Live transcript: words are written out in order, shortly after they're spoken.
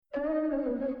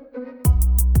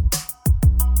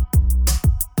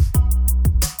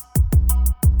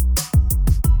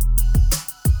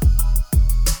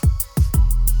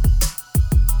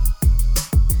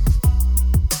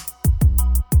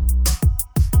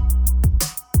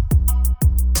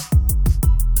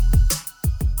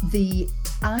the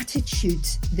attitude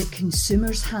that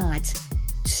consumers had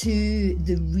to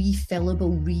the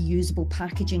refillable, reusable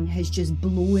packaging has just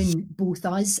blown both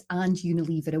us and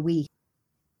Unilever away.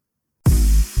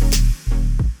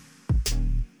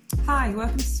 Hi,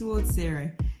 welcome to Towards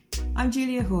Zero. I'm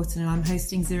Julia Horton and I'm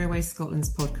hosting Zero Waste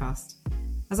Scotland's podcast.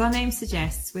 As our name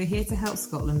suggests, we're here to help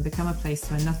Scotland become a place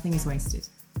where nothing is wasted.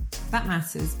 That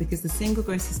matters because the single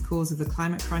greatest cause of the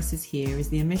climate crisis here is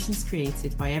the emissions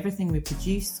created by everything we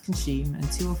produce, consume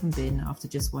and too often bin after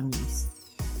just one use.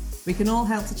 We can all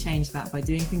help to change that by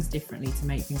doing things differently to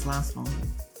make things last longer.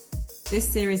 This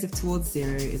series of Towards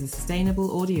Zero is a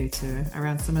sustainable audio tour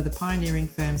around some of the pioneering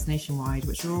firms nationwide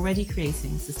which are already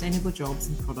creating sustainable jobs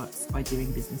and products by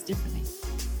doing business differently.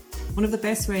 One of the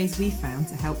best ways we've found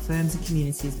to help firms and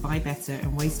communities buy better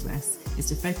and waste less is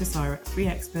to focus our free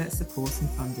expert support and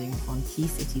funding on key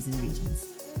cities and regions.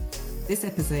 This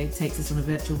episode takes us on a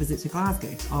virtual visit to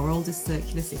Glasgow, our oldest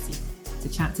circular city, to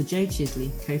chat to Jo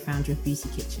Chidley, co-founder of Beauty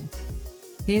Kitchen.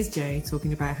 Here's Jo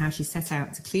talking about how she set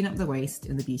out to clean up the waste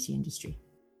in the beauty industry.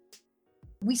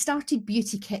 We started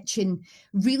Beauty Kitchen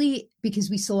really because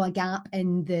we saw a gap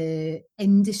in the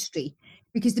industry,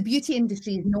 because the beauty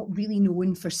industry is not really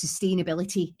known for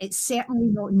sustainability. It's certainly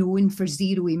not known for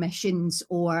zero emissions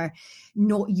or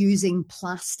not using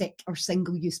plastic or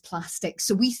single-use plastic.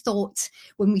 So we thought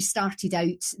when we started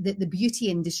out that the beauty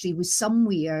industry was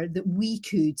somewhere that we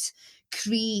could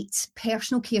create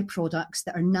personal care products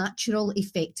that are natural,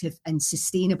 effective and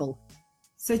sustainable.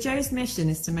 So Jo's mission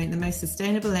is to make the most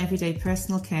sustainable everyday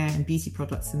personal care and beauty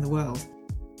products in the world.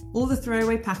 All the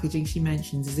throwaway packaging she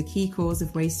mentions is a key cause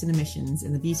of waste and emissions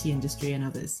in the beauty industry and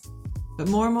others. But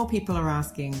more and more people are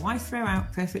asking, why throw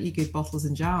out perfectly good bottles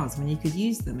and jars when you could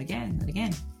use them again and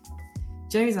again?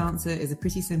 Jo's answer is a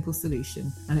pretty simple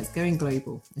solution, and it's going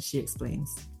global, as she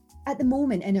explains. At the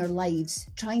moment in our lives,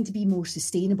 trying to be more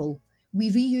sustainable,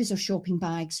 we reuse our shopping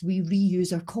bags, we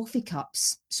reuse our coffee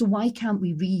cups. So why can't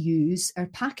we reuse our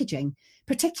packaging,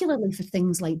 particularly for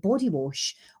things like body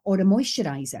wash or a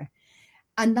moisturiser?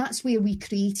 And that's where we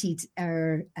created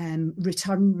our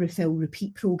Return, Refill,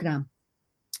 Repeat programme.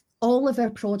 All of our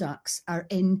products are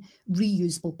in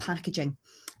reusable packaging.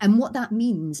 And what that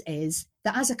means is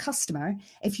that as a customer,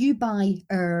 if you buy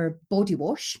our body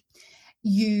wash,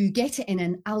 you get it in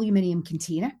an aluminium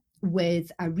container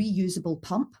with a reusable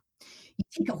pump. You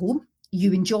take it home,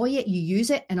 you enjoy it, you use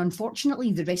it, and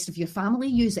unfortunately the rest of your family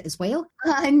use it as well.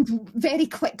 And very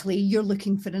quickly you're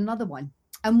looking for another one.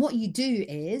 And what you do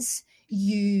is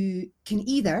you can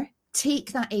either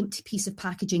take that empty piece of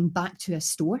packaging back to a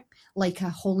store, like a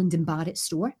Holland & Barrett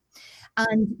store,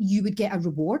 and you would get a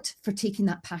reward for taking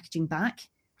that packaging back,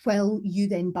 while you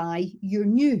then buy your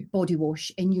new body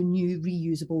wash in your new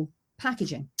reusable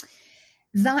packaging.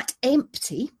 That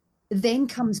empty then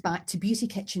comes back to Beauty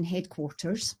Kitchen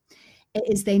headquarters. It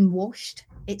is then washed,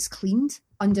 it's cleaned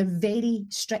under very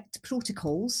strict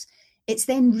protocols. It's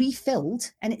then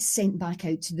refilled and it's sent back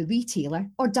out to the retailer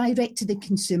or direct to the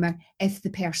consumer if the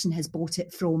person has bought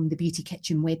it from the Beauty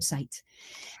Kitchen website.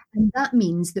 And that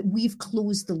means that we've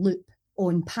closed the loop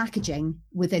on packaging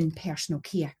within personal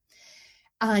care.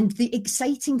 And the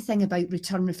exciting thing about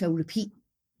Return, Refill, Repeat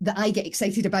that I get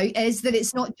excited about is that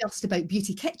it's not just about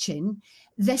Beauty Kitchen.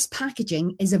 This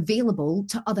packaging is available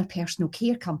to other personal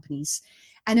care companies.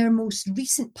 And our most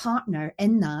recent partner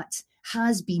in that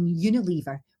has been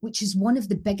Unilever, which is one of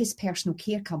the biggest personal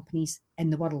care companies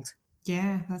in the world.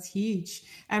 Yeah, that's huge.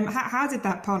 How did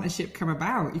that partnership come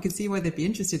about? You can see why they'd be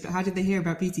interested, but how did they hear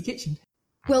about Beauty Kitchen?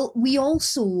 Well, we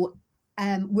also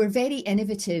we're very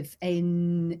innovative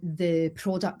in the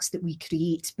products that we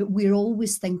create, but we're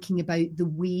always thinking about the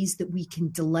ways that we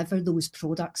can deliver those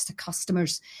products to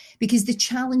customers. Because the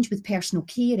challenge with personal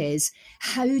care is,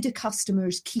 how do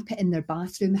customers keep it in their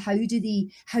bathroom? How do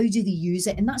they use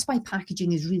it? And that's why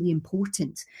packaging is really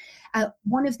important.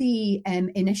 One of the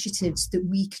initiatives that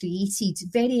we created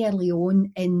very early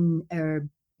on in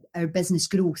our business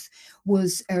growth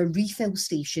was our refill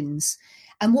stations.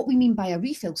 And what we mean by a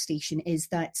refill station is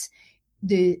that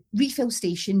the refill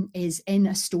station is in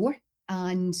a store,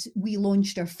 and we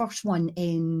launched our first one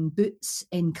in Boots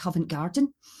in Covent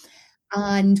Garden.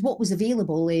 And what was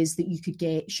available is that you could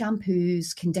get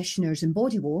shampoos, conditioners and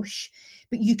body wash,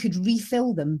 but you could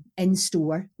refill them in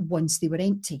store once they were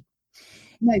empty.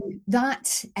 Now,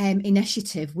 that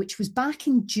initiative, which was back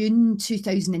in June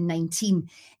 2019,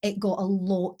 it got a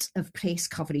lot of press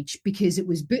coverage because it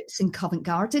was Boots in Covent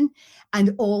Garden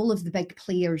and all of the big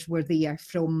players were there,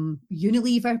 from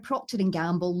Unilever, Procter &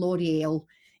 Gamble, L'Oreal,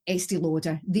 Estee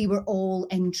Lauder. They were all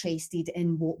interested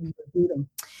in what we were doing.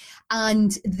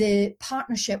 And the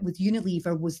partnership with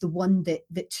Unilever was the one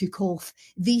that took off.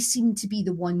 They seemed to be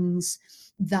the ones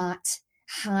that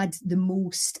had the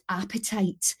most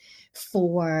appetite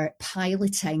for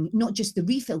piloting not just the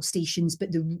refill stations,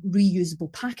 but the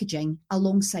reusable packaging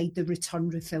alongside the return,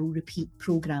 refill, repeat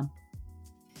programme.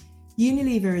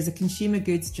 Unilever is a consumer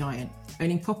goods giant,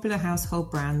 owning popular household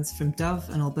brands from Dove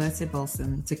and Alberto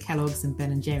Balsam to Kellogg's and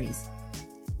Ben & Jerry's.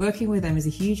 Working with them is a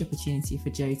huge opportunity for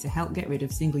Jo to help get rid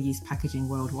of single-use packaging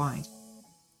worldwide.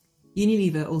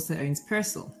 Unilever also owns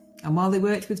Persil, and while they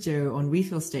worked with Jo on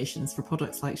refill stations for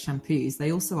products like shampoos,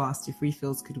 they also asked if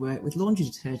refills could work with laundry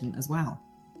detergent as well.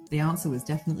 The answer was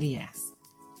definitely yes.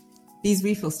 These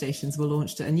refill stations were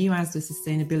launched at a new Asda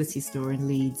sustainability store in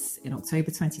Leeds in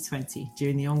October 2020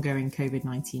 during the ongoing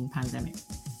COVID-19 pandemic.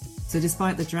 So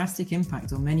despite the drastic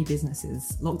impact on many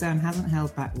businesses, lockdown hasn't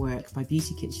held back work by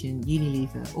Beauty Kitchen,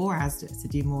 Unilever or Asda to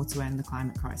do more to end the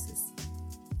climate crisis.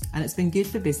 And it's been good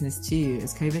for business too,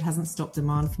 as COVID hasn't stopped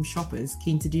demand from shoppers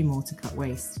keen to do more to cut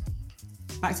waste.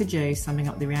 Back to Jo summing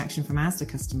up the reaction from Asda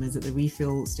customers at the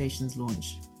refill station's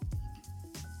launch.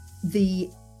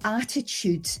 The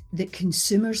attitude that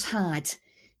consumers had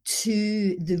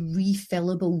to the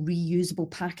refillable, reusable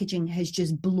packaging has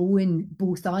just blown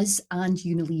both us and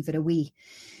Unilever away,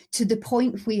 to the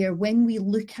point where when we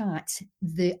look at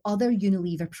the other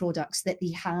Unilever products that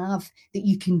they have that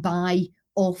you can buy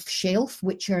off shelf,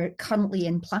 which are currently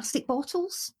in plastic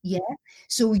bottles,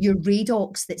 so your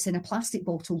Radox that's in a plastic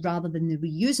bottle rather than the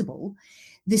reusable,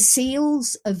 the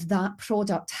sales of that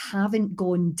product haven't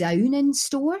gone down in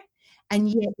store, and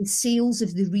yet the sales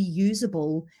of the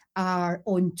reusable are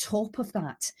on top of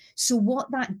that. So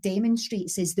what that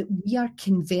demonstrates is that we are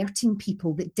converting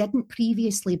people that didn't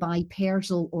previously buy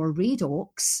Persil or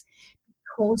Radox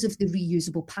because of the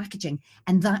reusable packaging.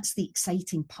 And that's the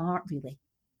exciting part, really.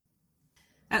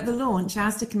 At the launch,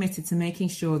 Asda committed to making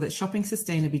sure that shopping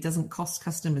sustainably doesn't cost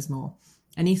customers more,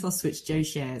 an ethos which Jo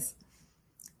shares.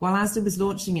 While Asda was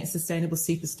launching its sustainable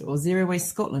superstore, Zero Waste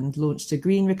Scotland launched a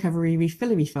Green Recovery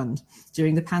Refillery Fund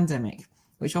during the pandemic,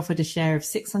 which offered a share of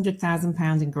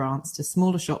 £600,000 in grants to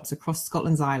smaller shops across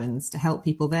Scotland's islands to help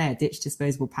people there ditch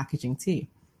disposable packaging too.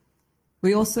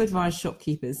 We also advise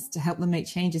shopkeepers to help them make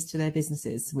changes to their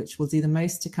businesses, which will do the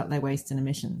most to cut their waste and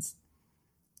emissions.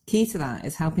 Key to that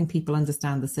is helping people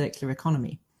understand the circular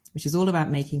economy, which is all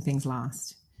about making things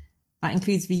last. That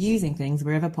includes reusing things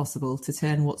wherever possible to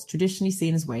turn what's traditionally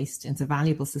seen as waste into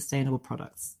valuable, sustainable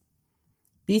products.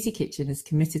 Beauty Kitchen is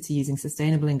committed to using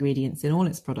sustainable ingredients in all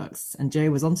its products, and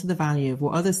Jo was onto the value of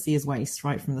what others see as waste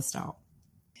right from the start.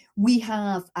 We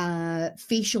have a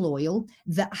facial oil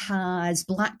that has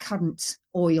blackcurrant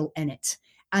oil in it,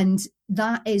 and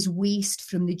that is waste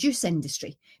from the juice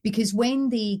industry, because when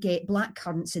they get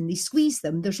blackcurrants and they squeeze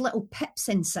them, there's little pips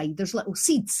inside, there's little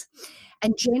seeds.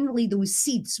 And generally those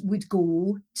seeds would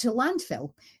go to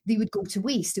landfill. They would go to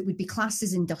waste. It would be classed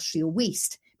as industrial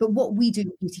waste. But what we do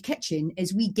in Beauty Kitchen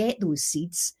is we get those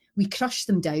seeds, we crush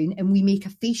them down, and we make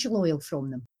a facial oil from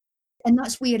them. And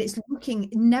that's where it's looking,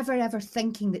 never ever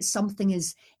thinking that something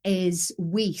is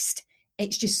waste.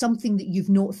 It's just something that you've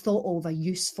not thought of a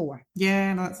use for.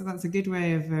 Yeah, that's a good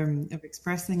way of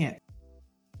expressing it.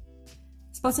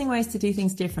 Spotting ways to do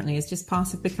things differently is just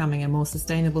part of becoming a more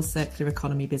sustainable circular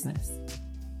economy business.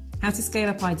 How to scale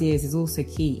up ideas is also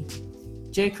key.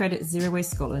 Jo credits Zero Waste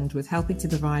Scotland with helping to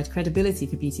provide credibility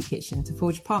for Beauty Kitchen to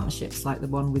forge partnerships like the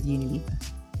one with Unilever.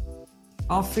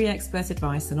 Our free expert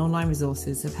advice and online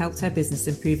resources have helped her business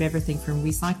improve everything from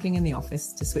recycling in the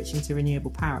office to switching to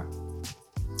renewable power.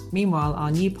 Meanwhile,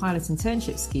 our new pilot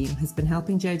internship scheme has been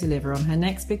helping Jo deliver on her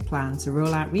next big plan to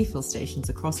roll out refill stations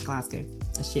across Glasgow,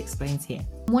 as she explains here.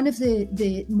 One of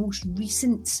the most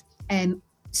recent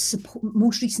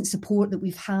support that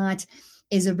we've had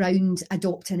is around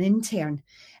Adopt an Intern.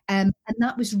 And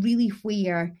that was really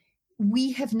where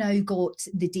we have now got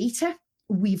the data,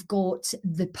 we've got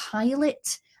the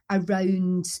pilot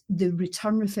around the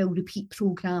return, refill, repeat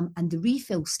programme and the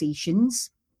refill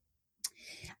stations.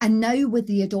 And now with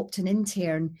the Adopt an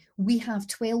Intern, we have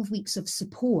 12 weeks of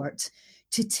support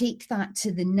to take that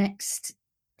to the next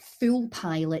full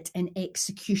pilot and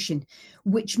execution,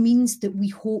 which means that we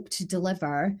hope to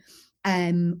deliver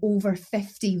over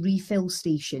 50 refill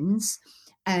stations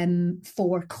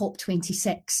for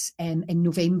COP26 in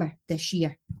November this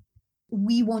year.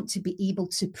 We want to be able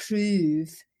to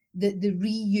prove that the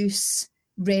reuse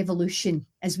revolution,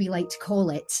 as we like to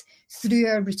call it, through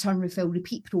our return, refill,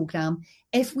 repeat programme,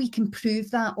 if we can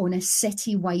prove that on a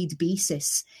city-wide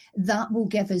basis, that will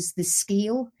give us the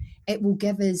scale, It will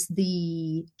give us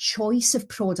the choice of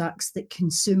products that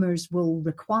consumers will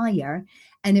require,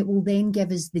 and it will then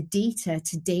give us the data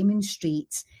to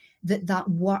demonstrate that that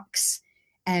works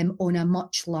on a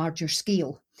much larger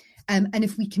scale. And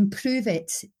if we can prove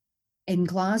it in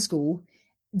Glasgow,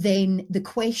 then the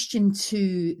question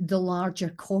to the larger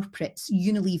corporates,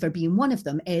 Unilever being one of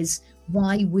them, is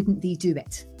why wouldn't they do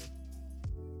it?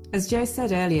 As Jo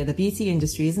said earlier, the beauty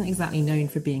industry isn't exactly known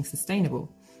for being sustainable.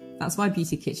 That's why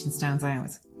Beauty Kitchen stands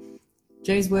out.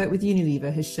 Jo's work with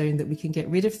Unilever has shown that we can get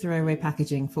rid of throwaway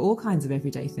packaging for all kinds of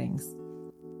everyday things.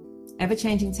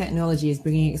 Ever-changing technology is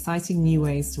bringing exciting new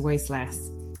ways to waste less,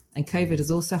 and COVID has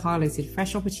also highlighted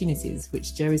fresh opportunities,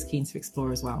 which Jo is keen to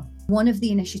explore as well. One of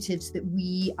the initiatives that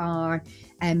we are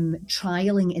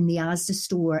trialling in the Asda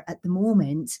store at the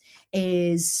moment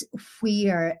is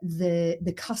where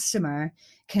the customer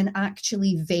can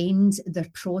actually vend their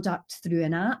product through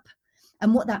an app.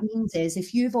 And what that means is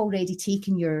if you've already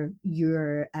taken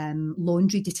your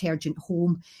laundry detergent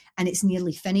home and it's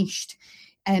nearly finished,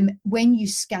 when you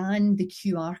scan the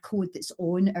QR code that's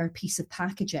on our piece of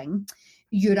packaging,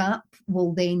 your app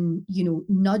will then,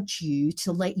 nudge you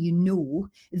to let you know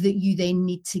that you then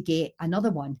need to get another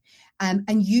one.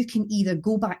 And you can either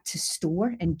go back to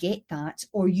store and get that,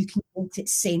 or you can get it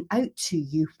sent out to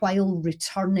you while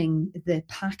returning the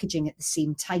packaging at the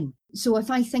same time. So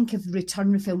if I think of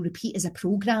Return, Refill, Repeat as a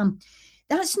programme,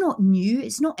 that's not new,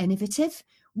 it's not innovative.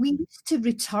 We used to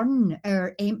return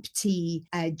our empty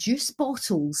juice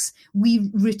bottles. We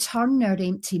return our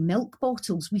empty milk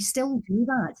bottles. We still do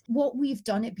that. What we've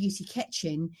done at Beauty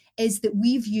Kitchen is that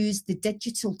we've used the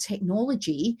digital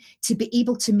technology to be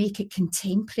able to make it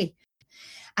contemporary.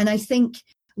 And I think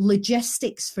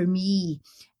logistics for me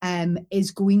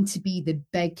is going to be the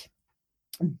big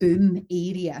boom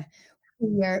area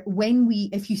where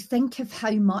if you think of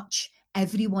how much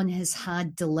everyone has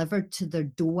had delivered to their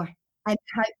door,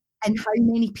 and how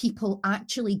many people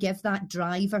actually give that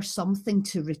driver something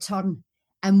to return,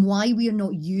 and why we are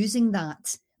not using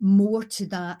that more to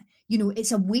that.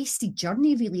 It's a wasted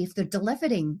journey, really. If they're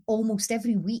delivering almost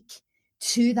every week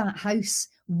to that house,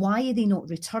 why are they not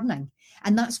returning?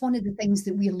 And that's one of the things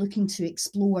that we're looking to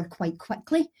explore quite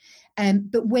quickly.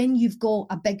 But when you've got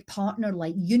a big partner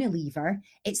like Unilever,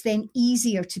 it's then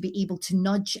easier to be able to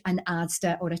nudge an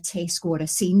Asda or a Tesco or a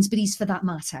Sainsbury's for that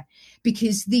matter,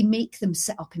 because they make them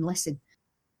sit up and listen.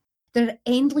 There are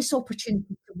endless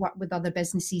opportunities to work with other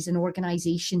businesses and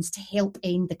organisations to help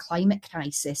end the climate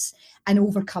crisis and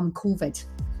overcome COVID.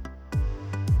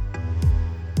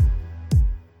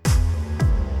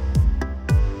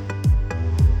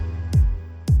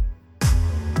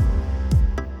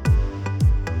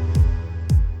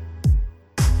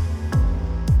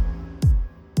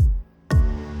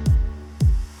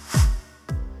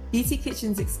 Beauty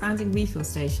Kitchen's expanding refill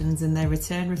stations and their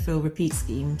Return, Refill, Repeat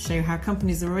scheme show how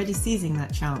companies are already seizing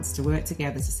that chance to work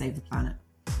together to save the planet.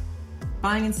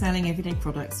 Buying and selling everyday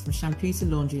products from shampoo to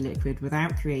laundry liquid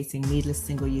without creating needless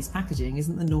single-use packaging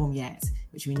isn't the norm yet,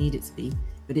 which we need it to be,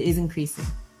 but it is increasing.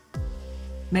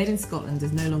 Made in Scotland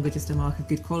is no longer just a mark of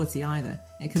good quality either.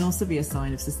 It can also be a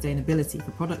sign of sustainability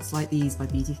for products like these by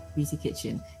Beauty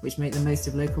Kitchen, which make the most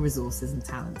of local resources and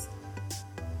talent.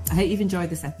 I hope you've enjoyed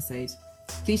this episode.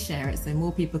 Please share it so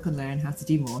more people can learn how to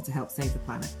do more to help save the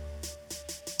planet.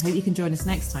 I hope you can join us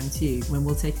next time too, when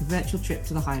we'll take a virtual trip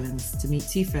to the Highlands to meet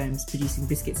two firms producing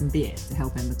biscuits and beer to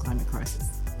help end the climate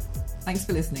crisis. Thanks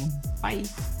for listening. Bye.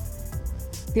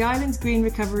 The Islands Green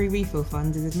Recovery Refill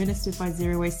Fund is administered by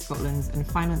Zero Waste Scotland and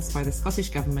financed by the Scottish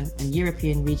Government and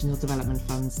European Regional Development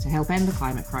Funds to help end the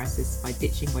climate crisis by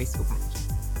ditching wasteful packaging.